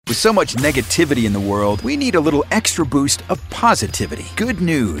With so much negativity in the world, we need a little extra boost of positivity. Good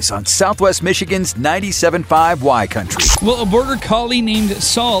news on Southwest Michigan's 97.5 Y Country. Well, a border collie named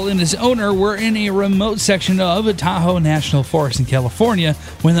Saul and his owner were in a remote section of Tahoe National Forest in California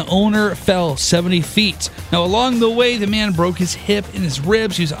when the owner fell 70 feet. Now, along the way, the man broke his hip and his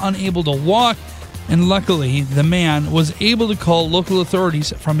ribs. He was unable to walk, and luckily, the man was able to call local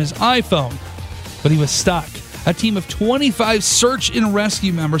authorities from his iPhone, but he was stuck. A team of 25 search and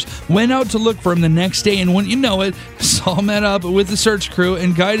rescue members went out to look for him the next day, and wouldn't you know it, Saul met up with the search crew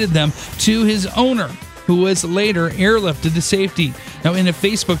and guided them to his owner, who was later airlifted to safety. Now, in a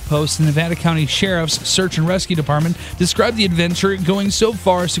Facebook post, the Nevada County Sheriff's Search and Rescue Department described the adventure, going so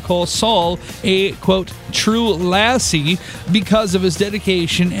far as to call Saul a, quote, true lassie because of his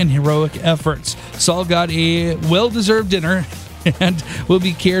dedication and heroic efforts. Saul got a well-deserved dinner and will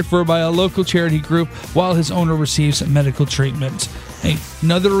be cared for by a local charity group while his owner receives medical treatment. Hey,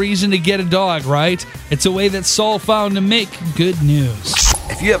 another reason to get a dog, right? It's a way that Saul found to make good news.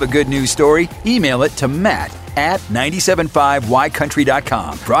 If you have a good news story, email it to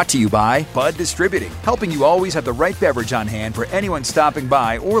matt@975ycountry.com. Brought to you by Bud Distributing, helping you always have the right beverage on hand for anyone stopping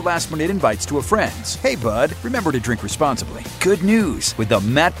by or last-minute invites to a friend's. Hey, Bud, remember to drink responsibly. Good news with the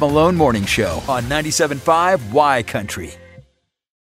Matt Malone Morning Show on 97.5 Y Country.